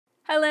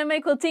Hello my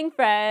quilting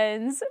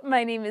friends,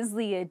 my name is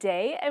Leah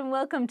Day and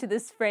welcome to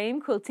this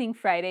Frame Quilting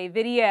Friday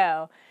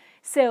video.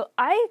 So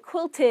I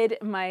quilted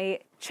my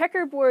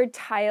checkerboard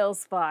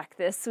tiles block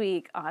this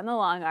week on the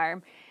long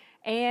arm,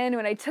 and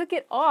when I took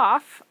it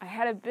off I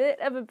had a bit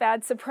of a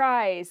bad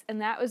surprise,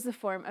 and that was the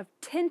form of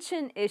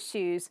tension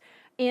issues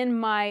in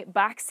my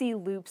boxy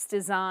loops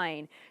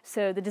design.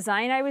 So the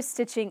design I was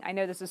stitching, I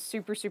know this is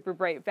super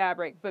bright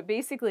fabric, but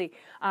basically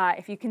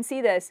if you can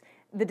see this,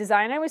 the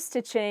design I was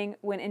stitching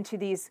went into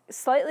these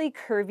slightly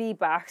curvy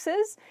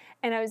boxes,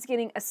 and I was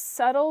getting a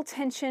subtle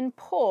tension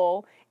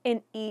pull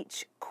in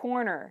each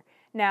corner.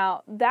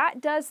 Now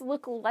that does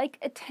look like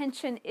a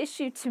tension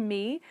issue to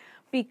me,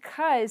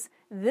 because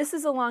this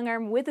is a long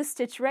arm with a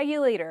stitch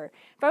regulator.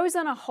 If I was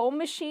on a home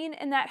machine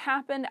and that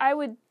happened, I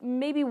would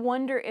maybe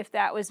wonder if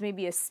that was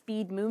maybe a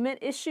speed movement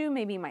issue.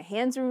 Maybe my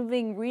hands were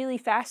moving really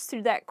fast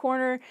through that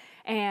corner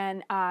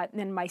and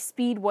then my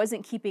speed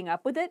wasn't keeping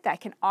up with it. That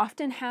can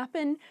often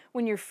happen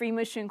when you're free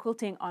motion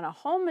quilting on a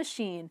home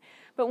machine.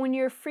 But when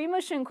you're free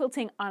motion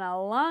quilting on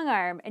a long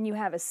arm and you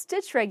have a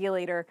stitch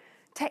regulator,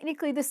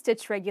 technically the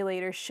stitch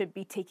regulator should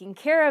be taking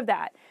care of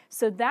that.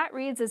 So that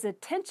reads as a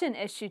tension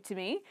issue to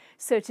me.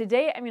 So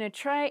today I'm going to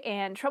try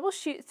and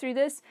troubleshoot through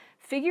this,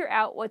 figure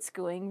out what's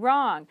going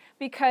wrong,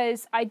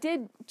 because I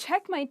did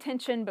check my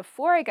tension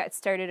before I got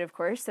started, of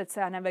course. That's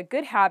kind of a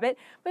good habit,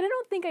 but I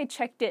don't think I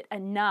checked it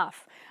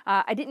enough.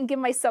 I didn't give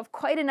myself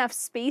quite enough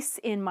space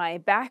in my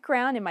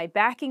background, in my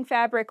backing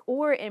fabric,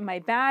 or in my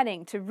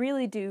batting to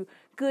really do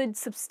good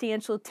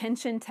substantial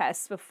tension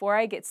tests before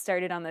I get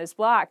started on those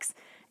blocks.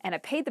 And I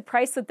paid the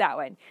price with that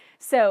one.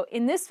 So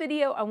in this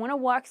video, I want to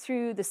walk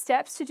through the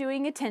steps to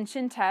doing a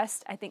tension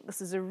test. I think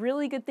this is a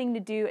really good thing to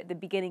do at the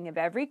beginning of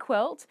every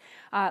quilt.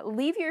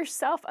 Leave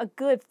yourself a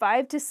good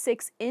 5 to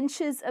 6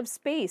 inches of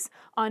space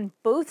on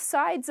both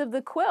sides of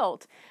the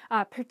quilt,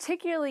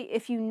 particularly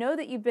if you know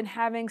that you've been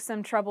having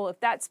some trouble.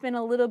 If that's been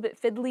a little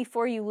bit fiddly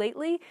for you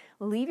lately,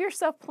 leave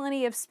yourself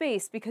plenty of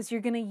space, because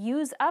you're going to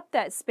use up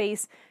that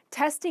space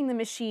testing the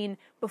machine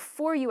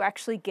before you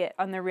actually get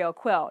on the real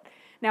quilt.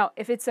 Now,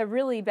 if it's a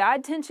really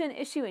bad tension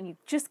issue and you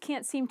just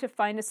can't seem to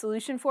find a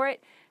solution for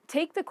it,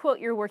 take the quilt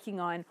you're working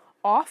on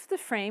off the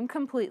frame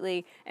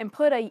completely and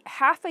put a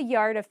half a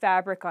yard of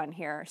fabric on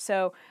here.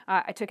 So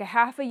I took a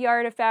half a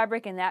yard of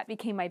fabric and that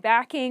became my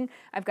backing.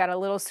 I've got a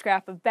little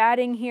scrap of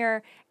batting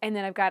here, and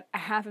then I've got a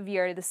half of a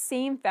yard of the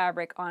same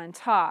fabric on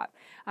top.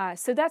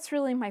 So that's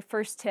really my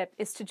first tip,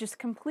 is to just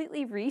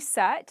completely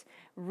reset,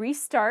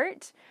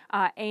 restart,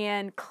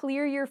 and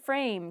clear your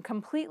frame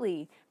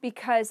completely,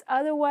 because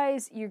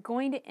otherwise you're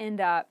going to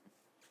end up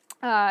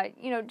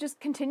just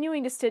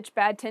continuing to stitch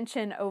bad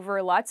tension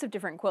over lots of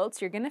different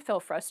quilts. You're going to feel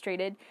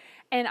frustrated.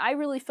 And I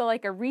really feel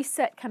like a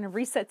reset kind of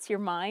resets your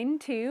mind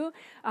too,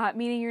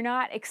 meaning you're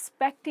not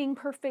expecting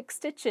perfect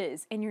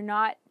stitches, and you're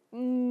not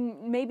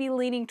maybe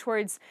leaning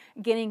towards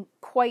getting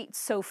quite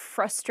so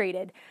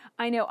frustrated.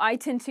 I know I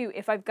tend to,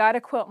 if I've got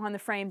a quilt on the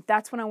frame,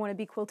 that's when I want to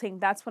be quilting,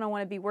 that's when I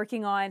want to be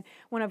working on.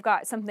 When I've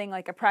got something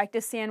like a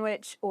practice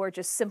sandwich or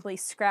just simply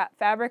scrap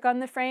fabric on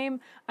the frame,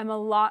 I'm a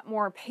lot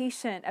more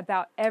patient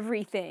about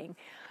everything.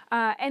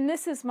 And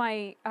this is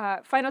my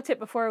final tip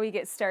before we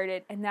get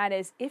started, and that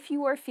is, if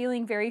you are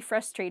feeling very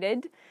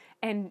frustrated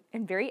and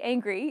very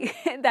angry,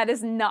 that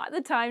is not the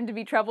time to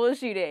be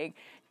troubleshooting.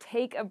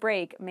 Take a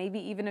break, maybe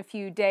even a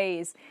few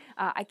days.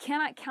 I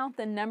cannot count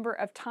the number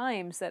of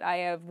times that I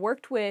have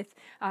worked with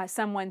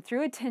someone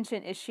through a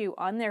tension issue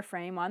on their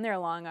frame, on their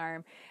long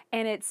arm,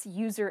 and it's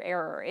user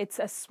error. It's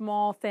a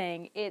small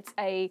thing. It's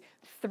a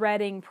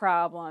threading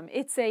problem.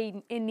 It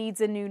needs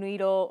a new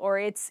needle, or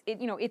it's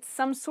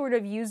some sort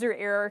of user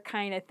error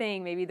kind of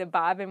thing. Maybe the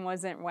bobbin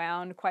wasn't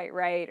wound quite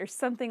right or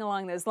something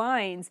along those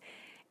lines.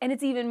 And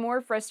it's even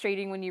more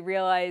frustrating when you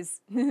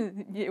realize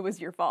it was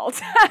your fault.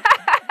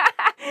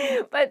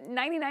 But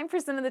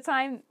 99% of the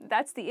time,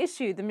 that's the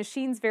issue. The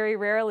machines very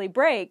rarely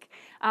break.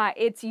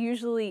 It's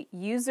usually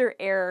user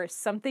error,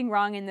 something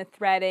wrong in the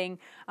threading.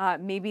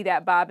 Maybe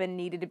that bobbin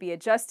needed to be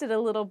adjusted a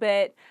little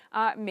bit.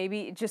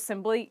 Maybe just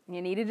simply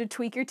you needed to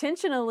tweak your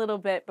tension a little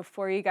bit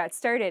before you got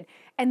started.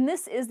 And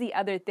this is the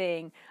other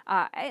thing,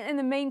 and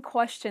the main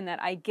question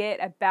that I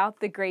get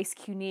about the Grace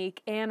Qnique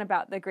and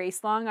about the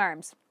Grace long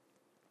arms.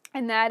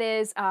 And that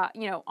is,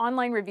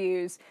 online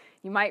reviews.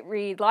 You might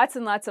read lots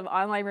and lots of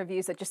online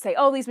reviews that just say,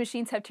 oh, these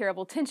machines have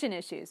terrible tension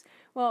issues.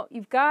 Well,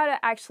 you've got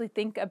to actually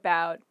think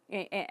about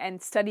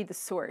and study the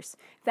source.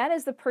 If that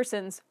is the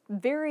person's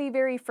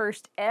very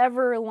first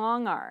ever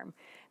long arm,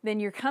 then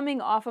you're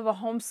coming off of a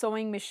home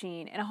sewing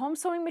machine. And a home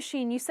sewing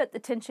machine, you set the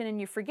tension and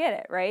you forget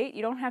it, right?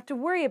 You don't have to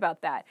worry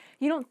about that.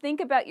 You don't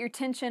think about your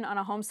tension on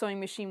a home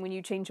sewing machine when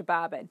you change a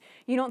bobbin.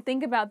 You don't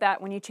think about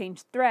that when you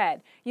change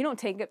thread. You don't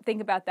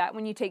think about that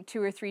when you take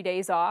 2 or 3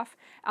 days off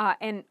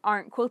and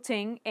aren't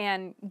quilting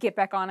and get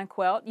back on a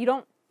quilt. You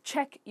don't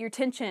check your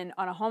tension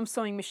on a home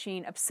sewing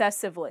machine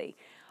obsessively.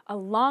 A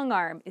long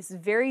arm is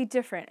very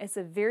different. It's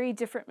a very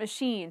different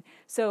machine.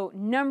 So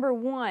number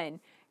one,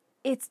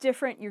 it's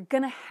different. You're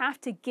going to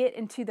have to get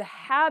into the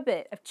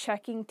habit of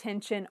checking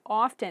tension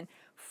often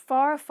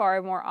far,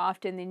 far more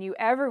often than you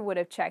ever would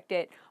have checked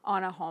it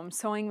on a home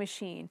sewing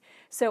machine.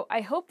 So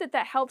I hope that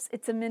that helps.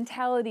 It's a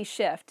mentality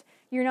shift.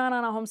 You're not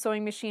on a home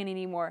sewing machine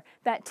anymore.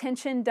 That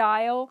tension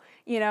dial,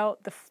 you know,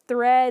 the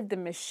thread, the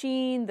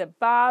machine, the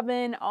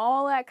bobbin,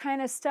 all that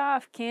kind of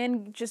stuff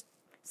can just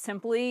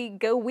simply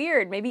go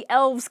weird. Maybe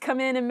elves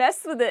come in and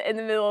mess with it in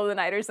the middle of the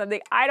night or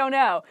something. I don't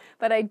know.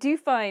 But I do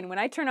find when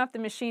I turn off the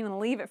machine and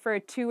leave it for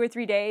 2 or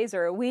 3 days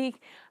or a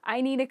week, I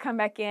need to come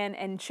back in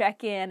and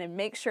check in and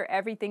make sure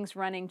everything's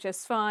running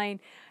just fine.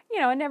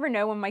 You know, I never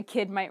know when my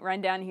kid might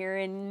run down here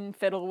and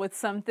fiddle with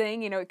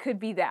something. You know, it could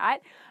be that.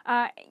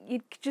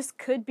 It just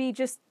could be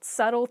just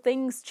subtle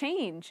things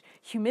change.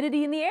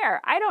 Humidity in the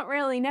air. I don't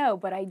really know,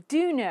 but I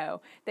do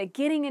know that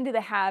getting into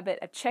the habit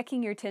of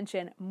checking your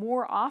tension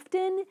more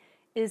often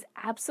is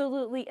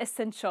absolutely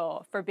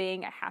essential for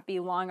being a happy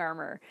long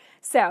armer.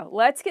 So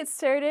let's get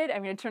started.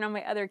 I'm going to turn on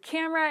my other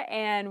camera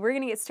and we're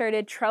going to get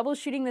started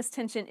troubleshooting this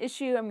tension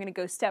issue. I'm going to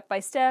go step by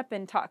step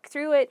and talk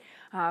through it.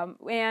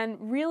 And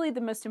really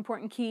the most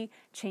important key,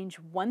 change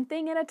one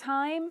thing at a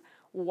time.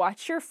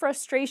 Watch your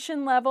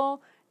frustration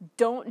level.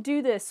 Don't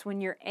do this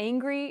when you're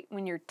angry,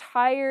 when you're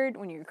tired,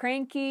 when you're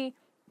cranky.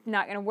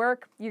 Not going to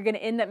work. You're going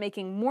to end up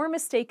making more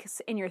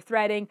mistakes in your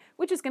threading,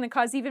 which is going to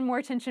cause even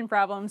more tension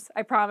problems,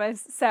 I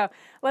promise. So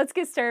let's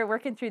get started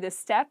working through this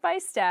step by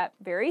step,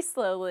 very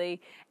slowly,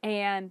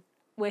 and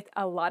with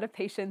a lot of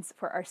patience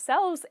for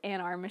ourselves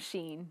and our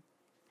machine.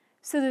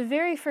 So the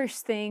very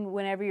first thing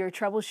whenever you're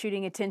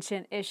troubleshooting a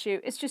tension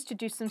issue is just to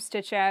do some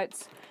stitch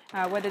outs,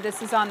 whether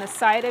this is on the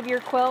side of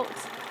your quilt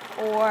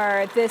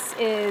or this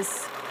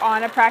is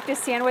on a practice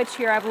sandwich.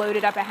 Here I've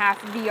loaded up a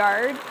half of the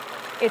yard.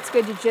 It's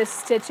good to just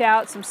stitch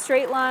out some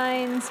straight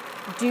lines,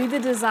 do the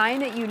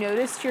design that you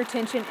noticed your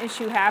tension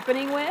issue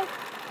happening with,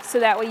 so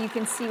that way you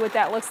can see what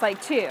that looks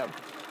like too.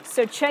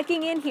 So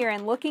checking in here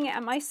and looking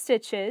at my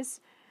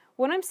stitches,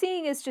 what I'm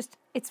seeing is just,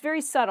 it's very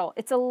subtle.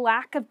 It's a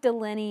lack of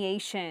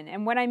delineation.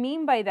 And what I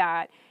mean by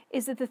that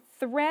is that the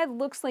thread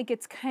looks like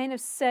it's kind of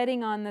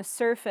setting on the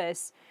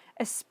surface,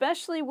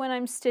 especially when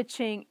I'm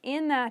stitching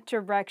in that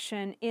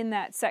direction, in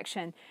that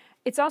section.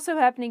 It's also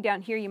happening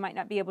down here. You might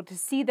not be able to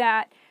see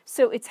that.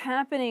 So it's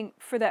happening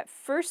for that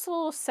first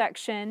little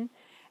section.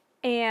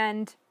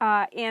 And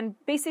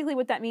basically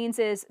what that means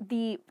is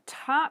the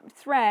top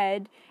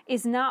thread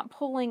is not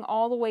pulling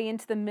all the way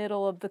into the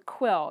middle of the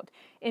quilt.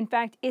 In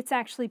fact, it's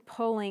actually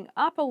pulling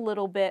up a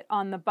little bit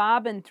on the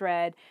bobbin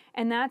thread.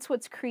 And that's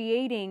what's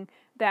creating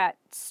that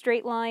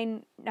straight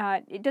line.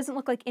 It doesn't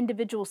look like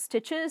individual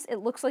stitches. It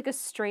looks like a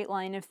straight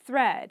line of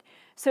thread.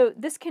 So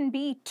this can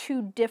be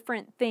two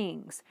different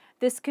things.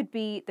 This could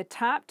be the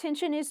top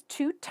tension is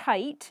too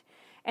tight,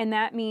 and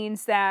that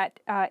means that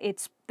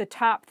it's the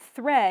top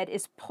thread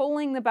is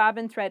pulling the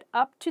bobbin thread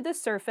up to the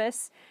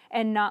surface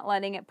and not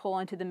letting it pull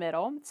into the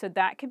middle. So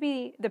that could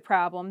be the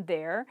problem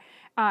there.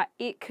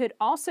 It could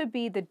also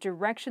be the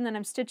direction that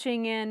I'm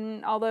stitching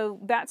in, although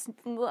that's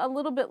a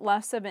little bit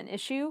less of an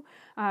issue.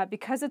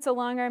 Because it's a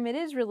long arm, it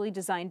is really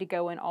designed to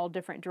go in all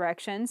different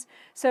directions.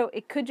 So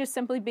it could just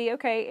simply be,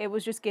 okay, it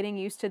was just getting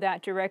used to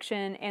that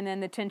direction, and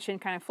then the tension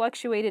kind of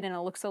fluctuated and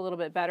it looks a little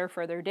bit better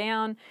further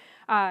down.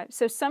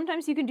 So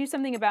sometimes you can do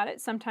something about it,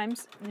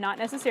 sometimes not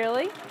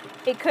necessarily.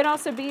 It could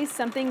also be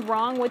something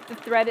wrong with the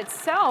thread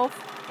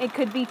itself. It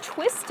could be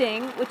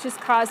twisting, which is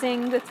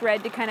causing the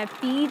thread to kind of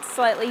feed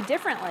slightly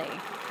differently.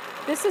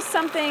 This is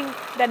something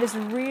that is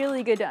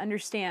really good to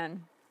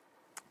understand.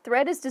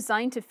 Thread is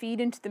designed to feed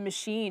into the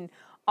machine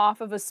off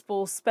of a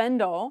spool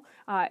spindle,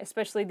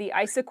 especially the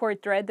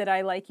isocord thread that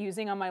I like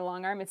using on my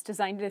long arm. It's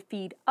designed to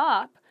feed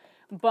up,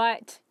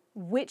 but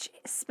which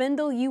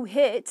spindle you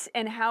hit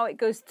and how it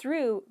goes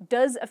through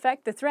does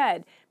affect the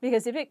thread,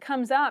 because if it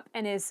comes up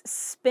and is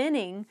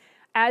spinning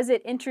as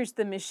it enters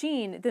the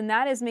machine, then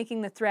that is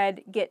making the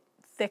thread get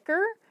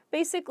thicker,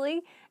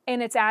 basically,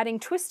 and it's adding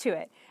twist to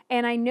it.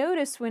 And I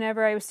noticed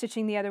whenever I was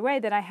stitching the other way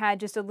that I had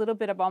just a little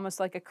bit of almost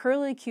like a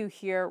curlicue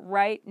here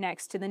right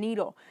next to the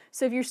needle.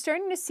 So if you're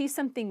starting to see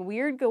something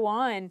weird go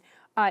on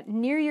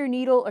near your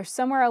needle or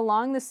somewhere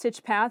along the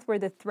stitch path where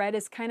the thread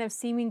is kind of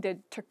seeming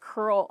to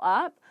curl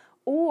up,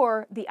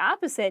 or the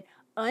opposite,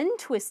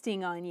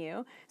 untwisting on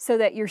you so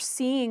that you're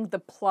seeing the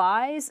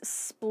plies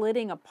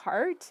splitting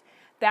apart,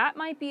 that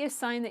might be a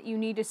sign that you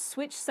need to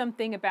switch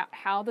something about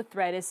how the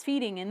thread is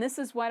feeding. And this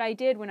is what I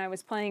did when I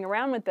was playing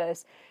around with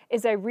this,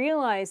 is I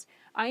realized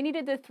I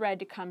needed the thread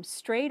to come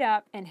straight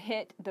up and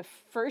hit the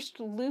first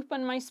loop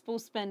on my spool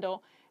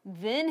spindle,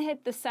 then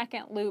hit the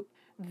second loop,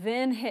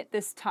 then hit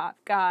this top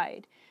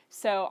guide.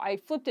 So I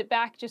flipped it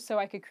back just so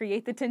I could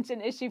create the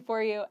tension issue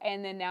for you,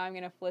 and then now I'm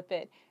going to flip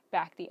it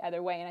back the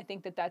other way. And I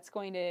think that that's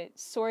going to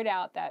sort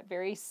out that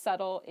very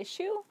subtle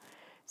issue.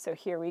 So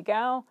here we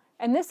go.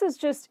 And this is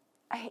just,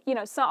 you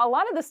know, so a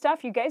lot of the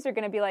stuff you guys are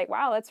going to be like,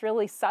 wow, that's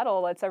really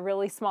subtle. That's a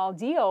really small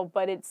deal,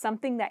 but it's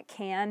something that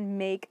can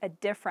make a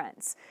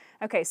difference.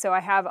 Okay, so I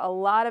have a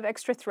lot of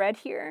extra thread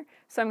here.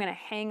 So I'm going to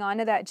hang on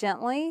to that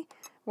gently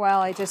while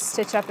I just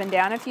stitch up and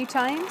down a few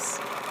times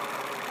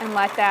and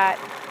let that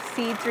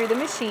feed through the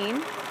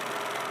machine.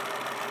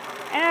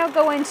 And I'll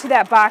go into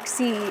that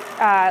boxy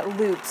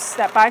loops,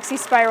 that boxy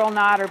spiral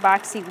knot or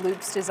boxy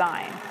loops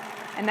design.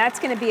 And that's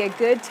going to be a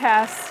good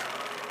test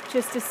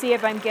just to see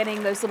if I'm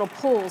getting those little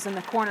pulls in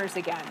the corners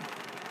again.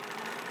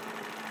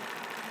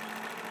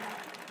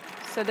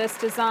 So this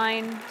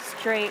design,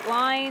 straight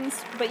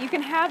lines, but you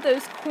can have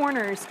those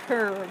corners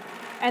curved.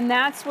 And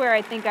that's where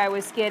I think I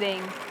was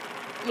getting,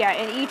 yeah,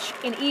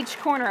 in each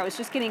corner I was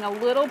just getting a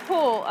little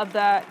pull of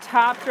the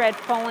top thread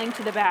pulling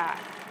to the back.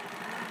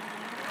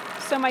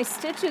 So my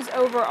stitches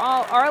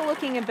overall are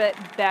looking a bit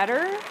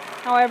better.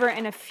 However,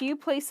 in a few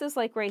places,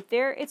 like right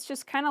there, it's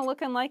just kind of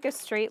looking like a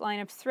straight line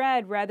of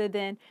thread rather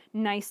than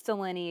nice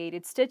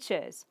delineated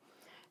stitches.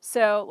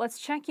 So let's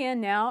check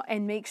in now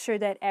and make sure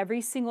that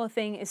every single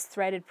thing is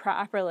threaded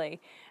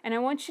properly. And I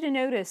want you to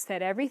notice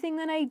that everything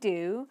that I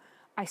do,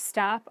 I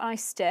stop, I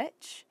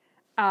stitch,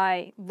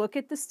 I look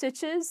at the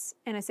stitches,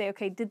 and I say,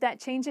 okay, did that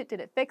change it? Did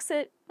it fix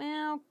it?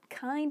 Well,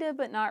 kind of,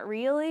 but not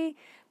really.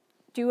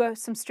 Do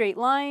some straight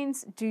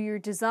lines, do your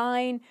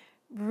design,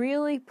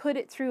 really put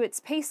it through its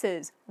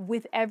paces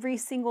with every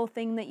single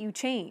thing that you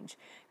change.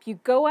 If you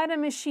go at a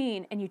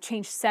machine and you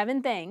change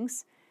 7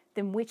 things,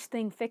 then which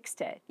thing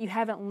fixed it? You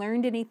haven't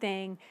learned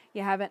anything,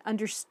 you haven't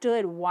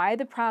understood why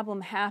the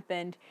problem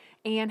happened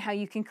and how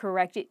you can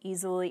correct it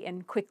easily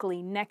and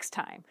quickly next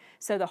time.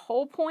 So the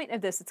whole point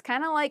of this, it's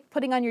kind of like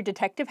putting on your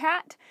detective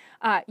hat.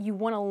 You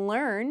want to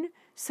learn,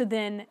 so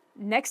then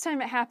next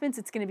time it happens,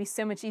 it's going to be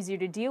so much easier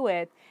to deal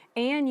with,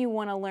 and you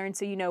want to learn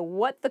so you know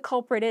what the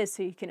culprit is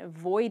so you can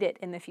avoid it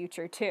in the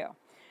future too.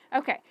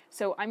 Okay,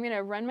 so I'm going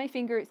to run my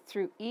finger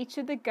through each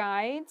of the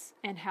guides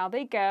and how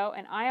they go,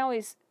 and I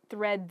always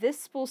thread this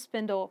spool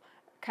spindle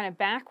kind of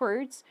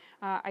backwards.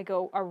 I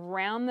go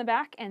around the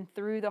back and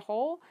through the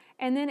hole,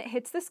 and then it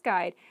hits this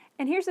guide.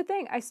 And here's the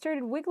thing, I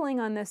started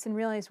wiggling on this and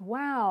realized,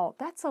 wow,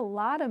 that's a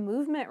lot of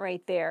movement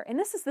right there. And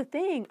this is the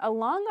thing, a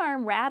long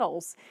arm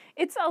rattles.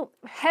 It's a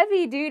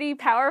heavy duty,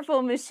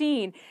 powerful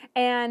machine,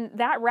 and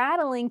that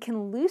rattling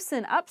can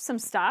loosen up some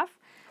stuff.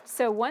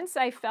 So once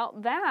I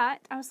felt that,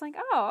 I was like,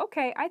 oh,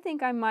 okay, I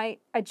think I might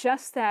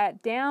adjust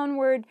that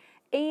downward,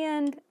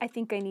 and I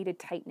think I need to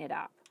tighten it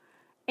up.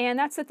 And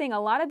that's the thing,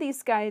 a lot of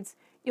these guides,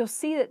 you'll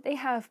see that they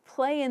have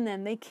play in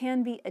them. They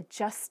can be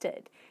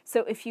adjusted.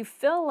 So if you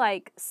feel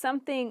like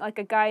something like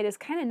a guide is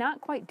kind of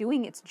not quite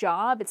doing its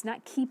job, it's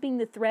not keeping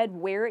the thread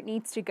where it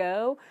needs to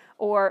go,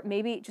 or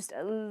maybe just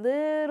a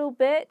little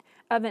bit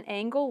of an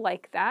angle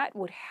like that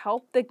would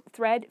help the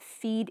thread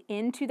feed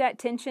into that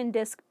tension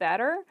disc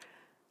better,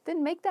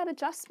 then make that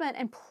adjustment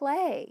and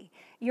play.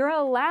 You're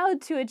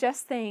allowed to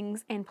adjust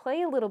things and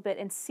play a little bit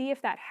and see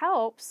if that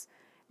helps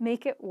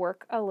make it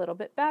work a little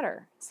bit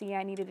better. See,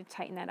 I needed to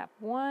tighten that up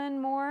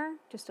one more,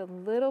 just a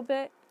little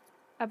bit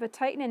of a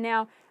tighten. And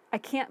now I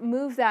can't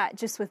move that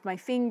just with my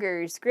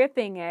fingers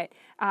gripping it,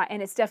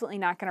 and it's definitely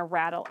not going to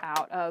rattle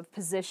out of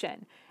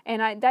position.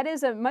 And that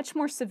is a much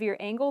more severe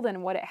angle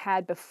than what it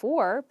had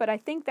before, but I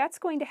think that's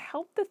going to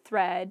help the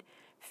thread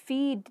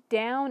feed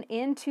down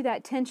into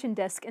that tension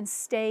disc and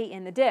stay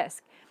in the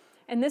disc.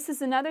 And this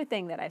is another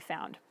thing that I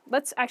found.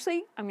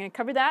 I'm going to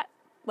cover that.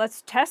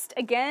 Let's test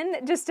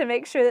again just to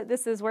make sure that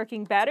this is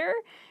working better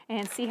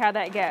and see how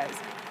that goes.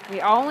 We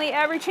only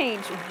ever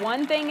change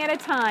one thing at a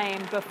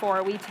time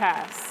before we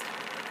test.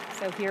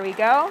 So here we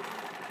go.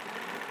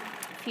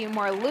 A few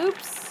more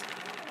loops.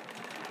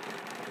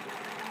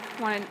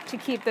 Wanted to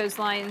keep those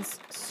lines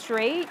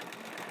straight,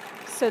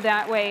 so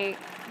that way,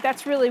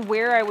 that's really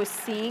where I was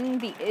seeing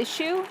the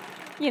issue.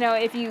 You know,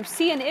 if you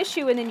see an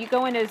issue and then you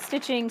go into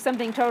stitching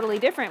something totally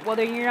different, well,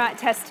 then you're not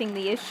testing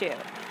the issue.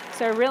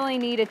 So I really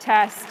need to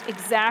test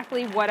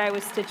exactly what I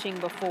was stitching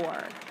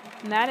before.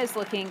 And that is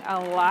looking a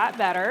lot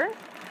better.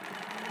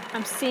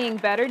 I'm seeing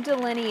better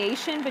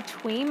delineation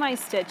between my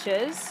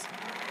stitches.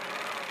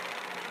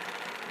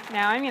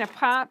 Now I'm going to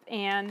pop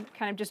and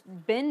kind of just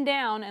bend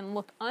down and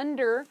look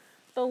under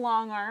the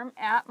long arm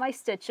at my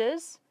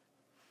stitches.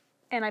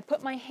 And I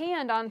put my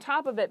hand on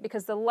top of it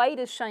because the light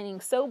is shining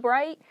so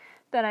bright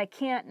that I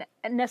can't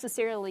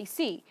necessarily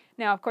see.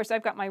 Now, of course,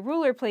 I've got my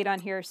ruler plate on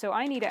here, so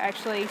I need to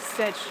actually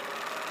stitch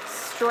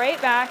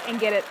straight back and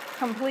get it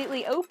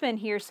completely open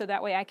here so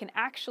that way I can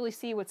actually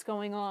see what's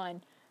going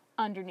on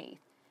underneath.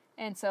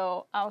 And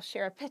so I'll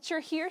share a picture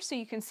here so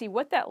you can see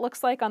what that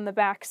looks like on the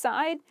back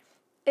side.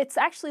 It's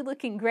actually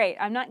looking great.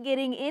 I'm not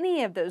getting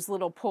any of those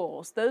little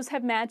pulls. Those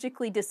have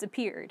magically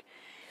disappeared.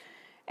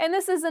 And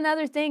this is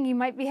another thing, you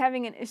might be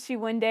having an issue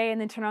one day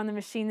and then turn on the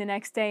machine the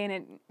next day and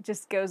it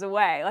just goes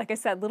away. Like I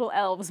said, little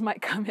elves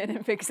might come in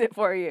and fix it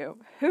for you.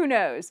 Who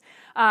knows?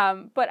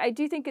 But I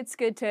do think it's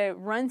good to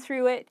run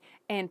through it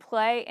and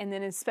play, and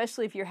then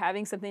especially if you're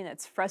having something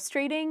that's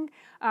frustrating,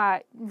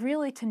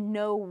 really to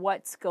know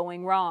what's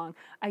going wrong.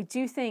 I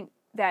do think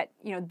that,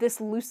 you know,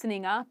 this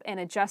loosening up and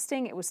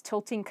adjusting, it was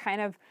tilting kind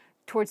of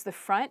towards the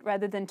front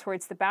rather than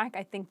towards the back.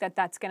 I think that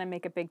that's going to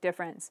make a big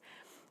difference.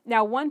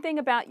 Now, one thing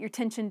about your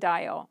tension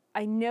dial,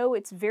 I know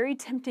it's very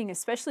tempting,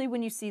 especially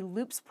when you see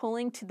loops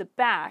pulling to the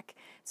back,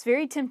 it's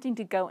very tempting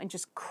to go and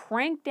just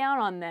crank down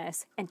on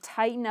this and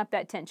tighten up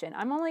that tension.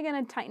 I'm only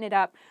going to tighten it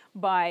up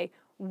by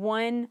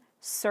 1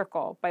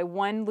 circle, by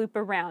one loop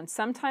around.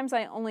 Sometimes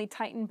I only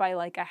tighten by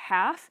like a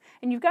half,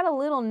 and you've got a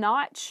little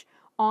notch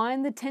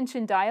on the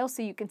tension dial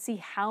so you can see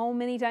how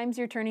many times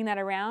you're turning that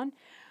around.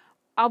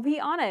 I'll be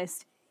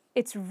honest,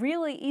 it's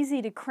really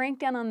easy to crank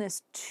down on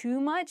this too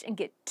much and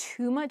get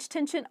too much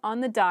tension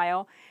on the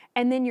dial,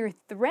 and then your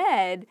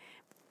thread,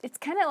 it's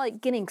kind of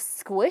like getting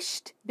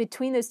squished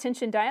between those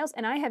tension dials.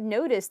 And I have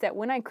noticed that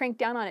when I crank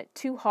down on it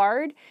too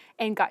hard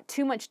and got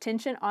too much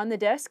tension on the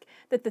disc,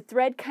 that the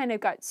thread kind of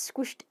got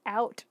squished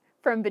out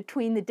from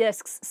between the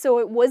discs. So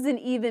it didn't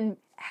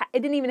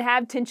even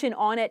have tension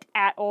on it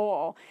at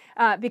all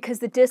because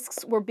the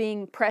discs were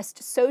being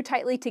pressed so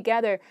tightly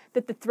together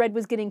that the thread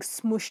was getting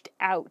smooshed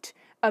out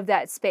of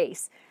that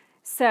space.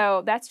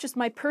 So that's just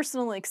my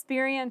personal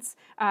experience.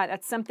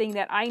 That's something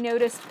that I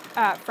noticed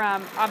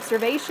from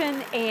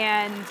observation,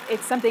 and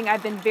it's something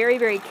I've been very,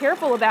 very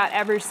careful about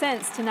ever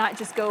since, to not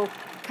just go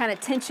kind of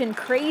tension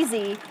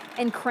crazy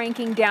and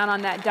cranking down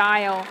on that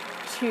dial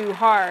too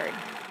hard.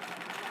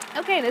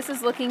 Okay, this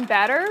is looking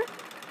better.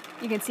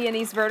 You can see in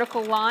these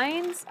vertical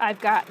lines, I've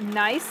got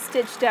nice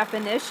stitch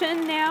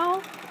definition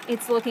now.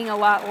 It's looking a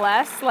lot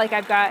less like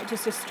I've got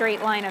just a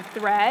straight line of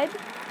thread.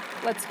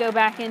 Let's go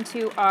back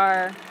into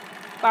our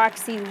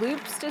boxy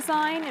loops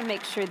design and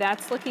make sure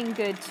that's looking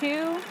good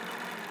too.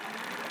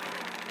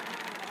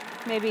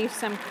 Maybe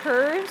some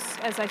curves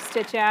as I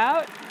stitch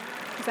out,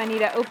 because I need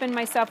to open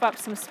myself up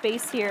some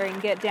space here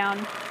and get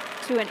down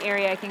to an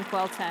area I can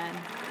quilt in.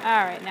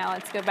 All right, now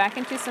let's go back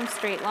into some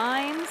straight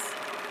lines.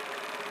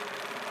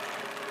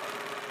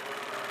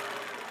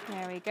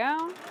 There we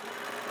go.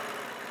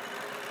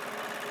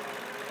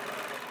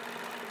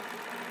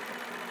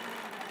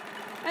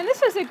 And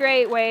this is a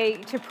great way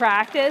to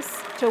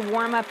practice, to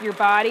warm up your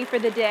body for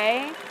the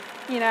day.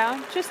 You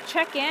know, just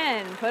check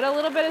in, put a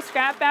little bit of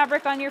scrap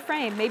fabric on your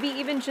frame, maybe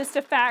even just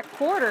a fat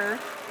quarter,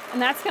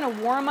 and that's going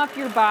to warm up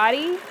your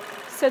body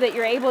so that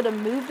you're able to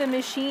move the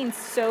machine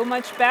so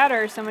much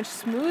better, so much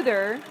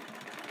smoother,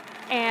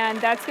 and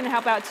that's going to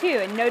help out too.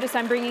 And notice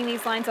I'm bringing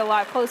these lines a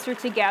lot closer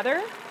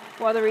together.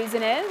 Well, the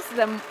reason is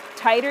the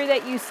tighter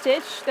that you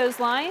stitch those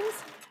lines,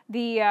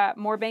 the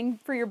more bang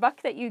for your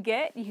buck that you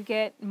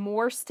get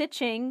more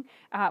stitching,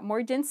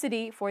 more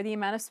density for the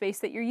amount of space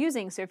that you're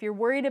using. So if you're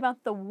worried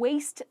about the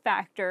waste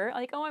factor,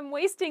 like, oh, I'm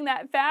wasting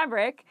that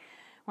fabric,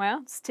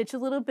 well, stitch a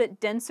little bit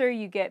denser,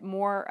 you get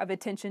more of a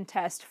tension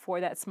test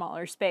for that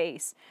smaller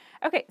space.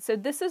 Okay, so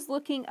this is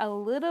looking a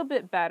little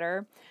bit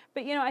better,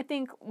 but you know, I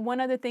think one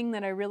other thing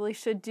that I really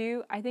should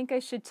do, I think I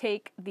should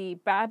take the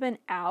bobbin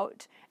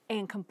out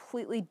and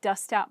completely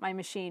dust out my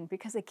machine,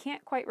 because I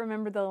can't quite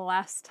remember the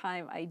last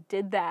time I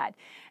did that.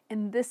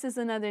 And this is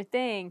another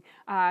thing,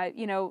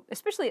 you know,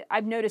 especially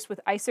I've noticed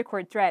with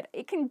isocord thread,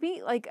 it can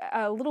be like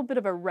a little bit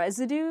of a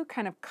residue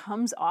kind of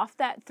comes off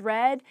that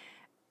thread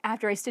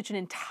after I stitch an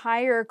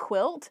entire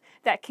quilt.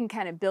 That can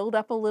kind of build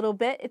up a little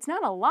bit. It's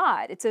not a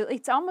lot.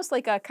 It's almost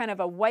like a kind of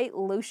a white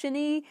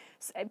lotiony,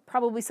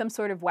 probably some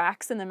sort of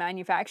wax in the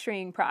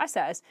manufacturing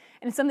process.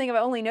 And it's something I've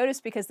only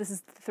noticed because this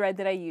is the thread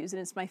that I use,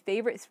 and it's my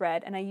favorite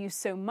thread, and I use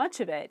so much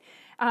of it.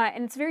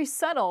 And it's very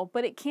subtle,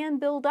 but it can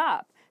build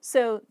up.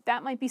 So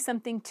that might be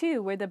something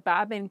too, where the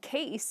bobbin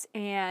case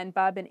and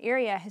bobbin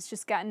area has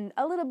just gotten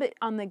a little bit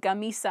on the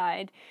gummy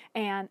side,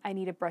 and I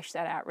need to brush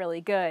that out really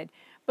good.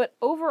 But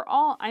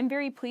overall, I'm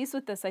very pleased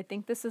with this. I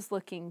think this is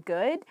looking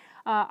good.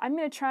 I'm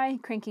going to try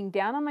cranking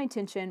down on my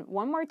tension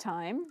one more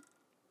time.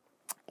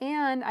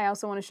 And I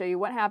also want to show you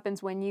what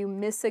happens when you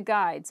miss a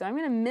guide. So I'm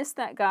going to miss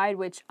that guide,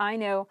 which I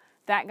know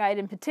that guide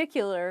in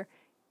particular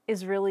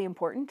is really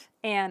important.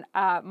 And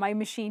my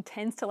machine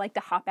tends to like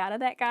to hop out of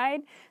that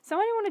guide. So I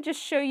want to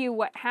just show you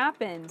what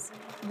happens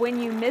when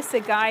you miss a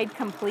guide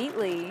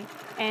completely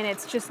and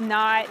it's just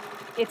not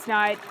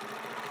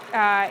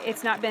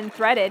been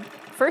threaded.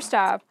 First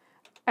off,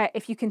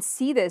 if you can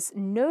see this,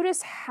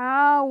 notice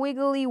how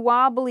wiggly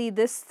wobbly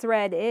this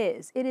thread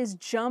is. It is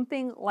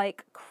jumping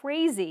like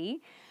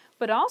crazy,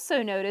 but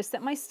also notice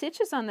that my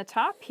stitches on the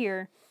top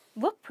here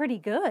look pretty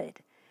good.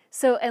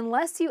 So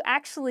unless you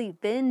actually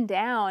bend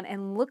down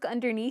and look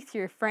underneath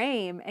your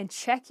frame and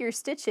check your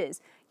stitches,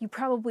 you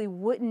probably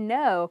wouldn't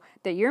know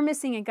that you're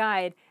missing a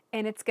guide,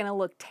 and it's going to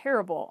look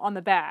terrible on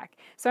the back.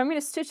 So I'm going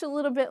to stitch a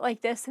little bit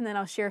like this, and then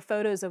I'll share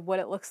photos of what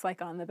it looks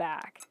like on the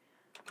back.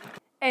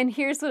 And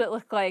here's what it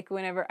looked like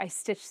whenever I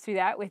stitched through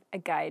that with a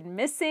guide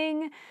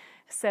missing.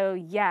 So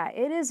yeah,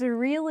 it is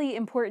really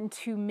important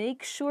to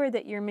make sure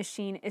that your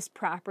machine is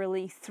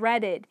properly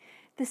threaded.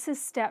 This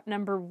is step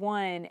number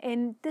one,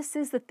 and this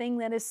is the thing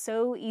that is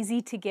so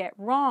easy to get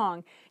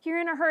wrong. You're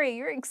in a hurry,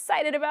 you're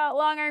excited about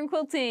long arm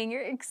quilting,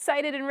 you're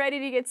excited and ready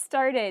to get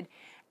started,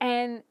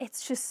 and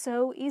it's just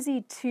so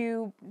easy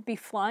to be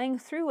flying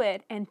through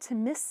it and to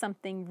miss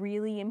something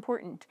really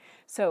important.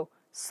 So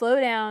slow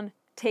down,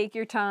 take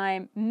your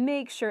time,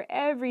 make sure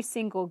every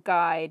single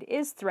guide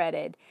is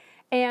threaded,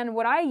 And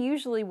what I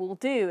usually will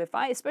do,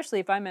 especially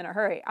if I'm in a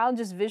hurry, I'll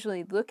just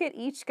visually look at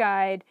each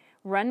guide,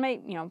 run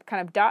my,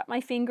 kind of dot my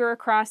finger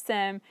across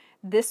them.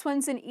 This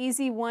one's an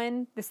easy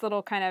one, this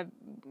little kind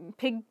of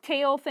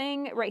pigtail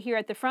thing right here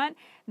at the front.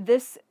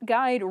 This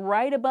guide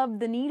right above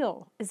the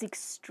needle is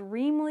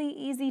extremely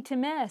easy to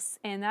miss,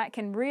 and that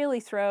can really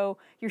throw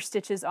your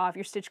stitches off.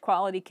 Your stitch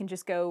quality can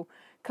just go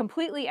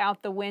completely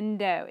out the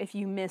window if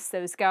you miss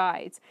those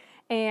guides.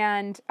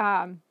 And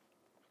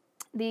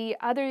the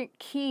other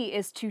key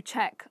is to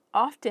check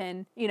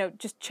often,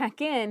 just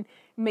check in,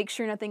 make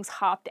sure nothing's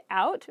hopped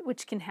out,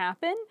 which can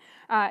happen.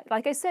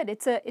 Like I said,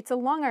 it's a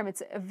long arm.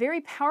 It's a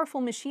very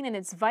powerful machine, and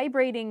it's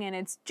vibrating and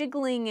it's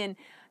jiggling, and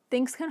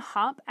things can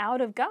hop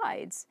out of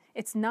guides.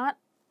 It's not,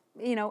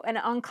 an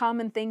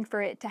uncommon thing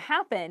for it to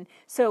happen.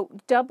 So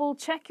double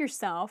check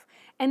yourself.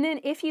 And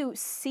then if you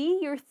see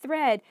your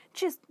thread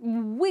just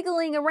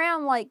wiggling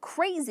around like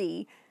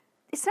crazy,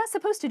 it's not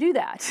supposed to do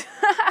that.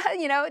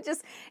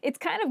 It's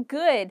kind of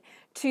good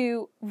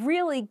to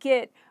really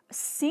get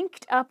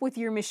synced up with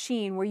your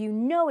machine where you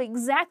know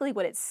exactly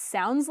what it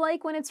sounds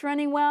like when it's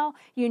running well,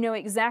 you know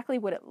exactly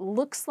what it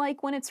looks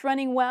like when it's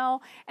running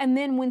well, and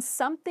then when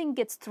something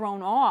gets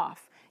thrown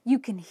off, you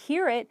can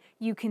hear it,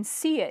 you can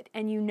see it,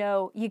 and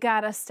you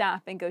gotta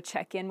stop and go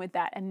check in with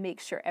that and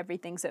make sure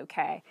everything's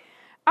okay.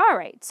 All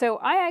right, so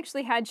I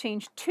actually had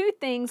changed two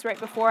things right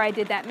before I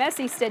did that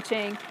messy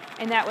stitching,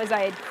 and that was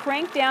I had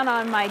cranked down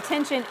on my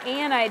tension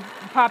and I'd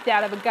popped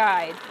out of a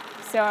guide.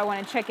 So I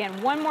want to check in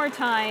one more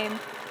time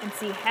and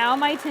see how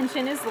my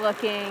tension is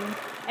looking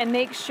and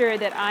make sure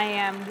that I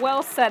am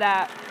well set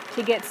up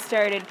to get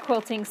started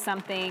quilting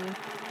something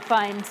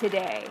fun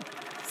today.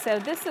 So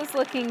this is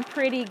looking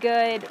pretty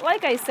good.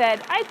 Like I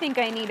said, I think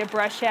I need a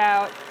brush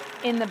out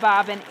in the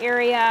bobbin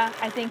area.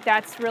 I think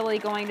that's really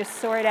going to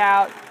sort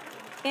out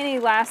any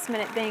last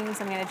minute things.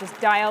 I'm going to just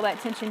dial that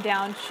tension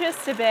down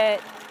just a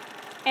bit,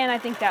 and I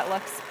think that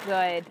looks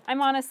good.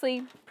 I'm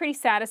honestly pretty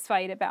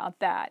satisfied about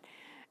that.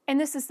 And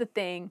this is the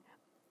thing,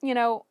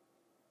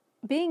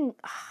 being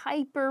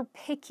hyper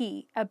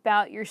picky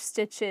about your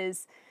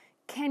stitches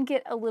can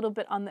get a little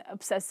bit on the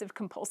obsessive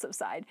compulsive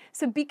side.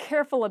 So be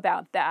careful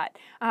about that.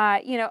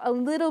 A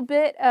little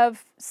bit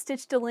of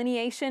stitch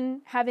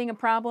delineation having a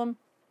problem,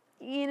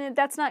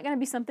 that's not going to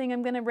be something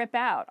I'm going to rip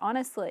out,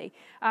 honestly.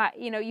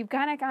 You've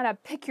kind of got to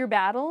pick your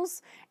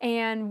battles,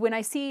 and when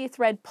I see a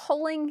thread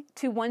pulling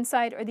to one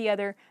side or the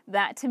other,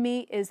 that to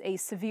me is a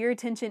severe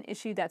tension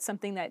issue. That's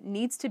something that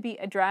needs to be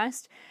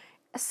addressed.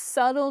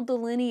 Subtle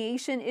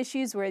delineation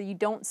issues where you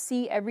don't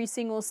see every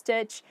single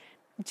stitch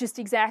just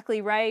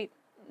exactly right,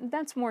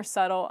 that's more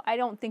subtle. I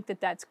don't think that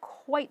that's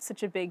quite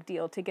such a big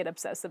deal to get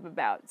obsessive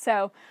about.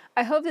 So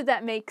I hope that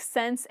that makes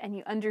sense and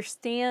you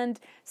understand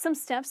some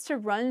steps to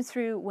run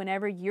through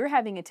whenever you're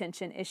having a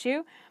tension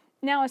issue.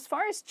 Now, as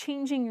far as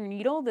changing your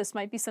needle, this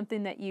might be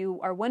something that you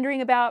are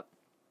wondering about.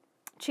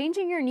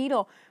 Changing your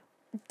needle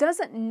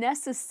doesn't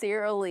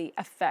necessarily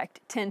affect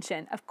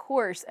tension. Of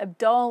course, a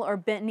dull or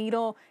bent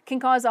needle can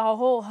cause a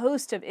whole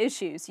host of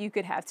issues. You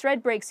could have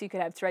thread breaks, you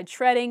could have thread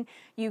shredding,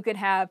 you could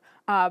have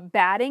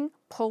batting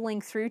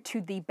pulling through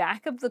to the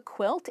back of the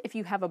quilt. If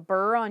you have a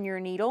burr on your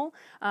needle,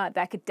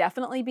 that could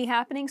definitely be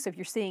happening. So if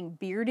you're seeing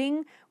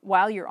bearding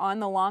while you're on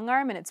the long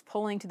arm and it's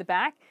pulling to the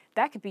back,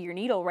 that could be your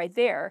needle right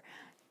there.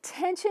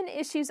 Tension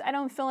issues, I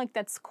don't feel like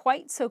that's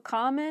quite so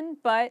common,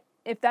 but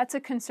if that's a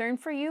concern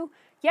for you,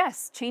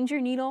 yes, change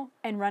your needle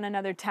and run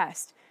another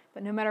test.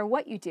 But no matter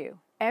what you do,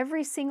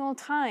 every single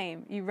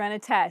time you run a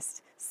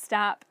test,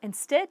 stop and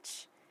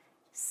stitch,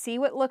 see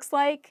what it looks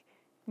like,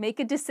 make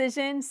a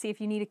decision, see if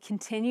you need to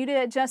continue to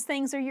adjust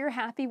things or you're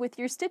happy with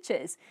your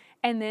stitches,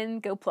 and then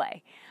go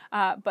play.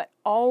 But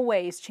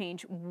always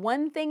change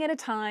one thing at a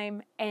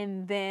time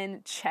and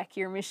then check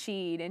your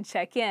machine and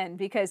check in,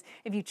 because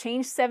if you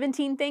change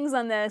 17 things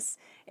on this,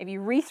 if you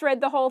rethread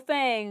the whole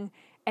thing,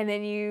 and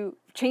then you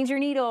change your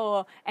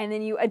needle, and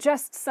then you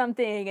adjust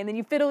something, and then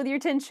you fiddle with your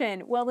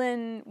tension, well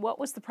then, what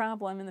was the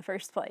problem in the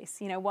first place?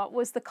 What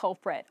was the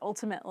culprit,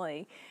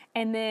 ultimately?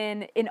 And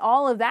then in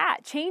all of that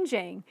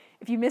changing,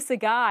 if you miss a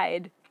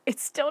guide,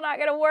 it's still not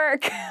gonna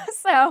work.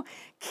 So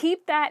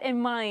keep that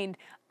in mind.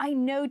 I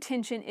know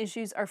tension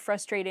issues are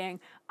frustrating.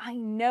 I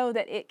know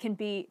that it can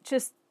be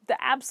just the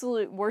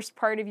absolute worst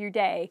part of your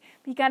day,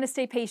 but you gotta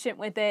stay patient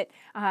with it.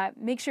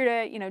 Make sure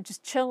to,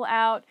 just chill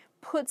out.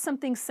 Put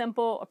something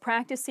simple, a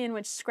practice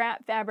sandwich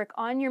scrap fabric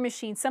on your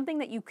machine, something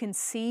that you can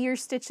see your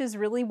stitches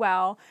really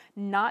well,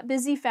 not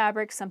busy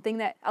fabric, something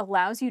that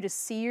allows you to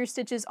see your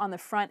stitches on the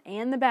front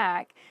and the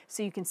back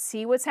so you can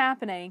see what's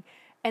happening,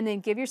 and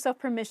then give yourself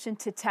permission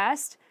to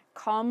test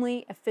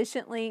calmly,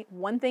 efficiently,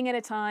 one thing at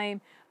a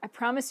time. I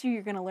promise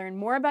you're going to learn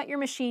more about your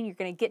machine, you're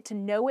going to get to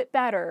know it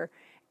better,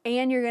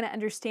 and you're going to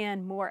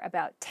understand more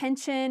about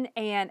tension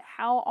and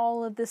how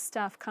all of this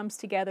stuff comes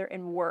together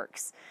and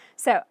works.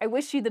 So I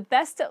wish you the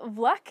best of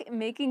luck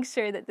making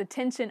sure that the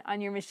tension on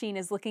your machine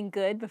is looking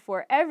good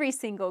before every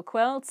single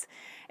quilt.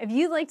 If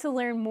you'd like to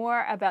learn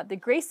more about the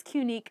Grace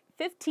Qnique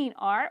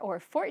 15R or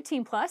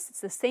 14 Plus.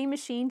 It's the same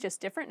machine, just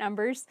different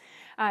numbers.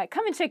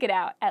 Come and check it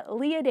out at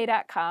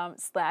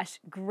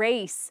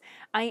leahday.com/grace.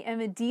 I am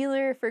a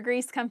dealer for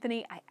Grace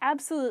Company. I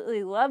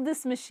absolutely love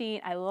this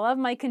machine. I love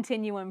my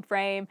continuum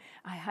frame.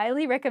 I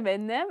highly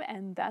recommend them,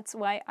 and that's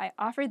why I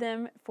offer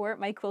them for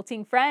my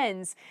quilting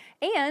friends.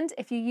 And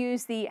if you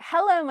use the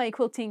Hello My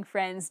Quilting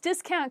Friends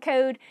discount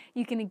code,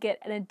 you can get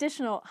an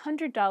additional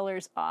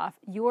 $100 off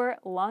your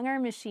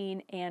Longarm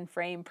machine and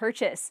frame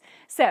purchase.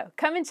 So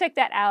come and check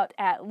that out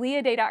at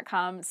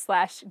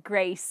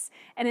leahday.com/grace.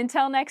 And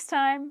until next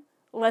time,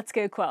 let's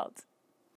go quilt.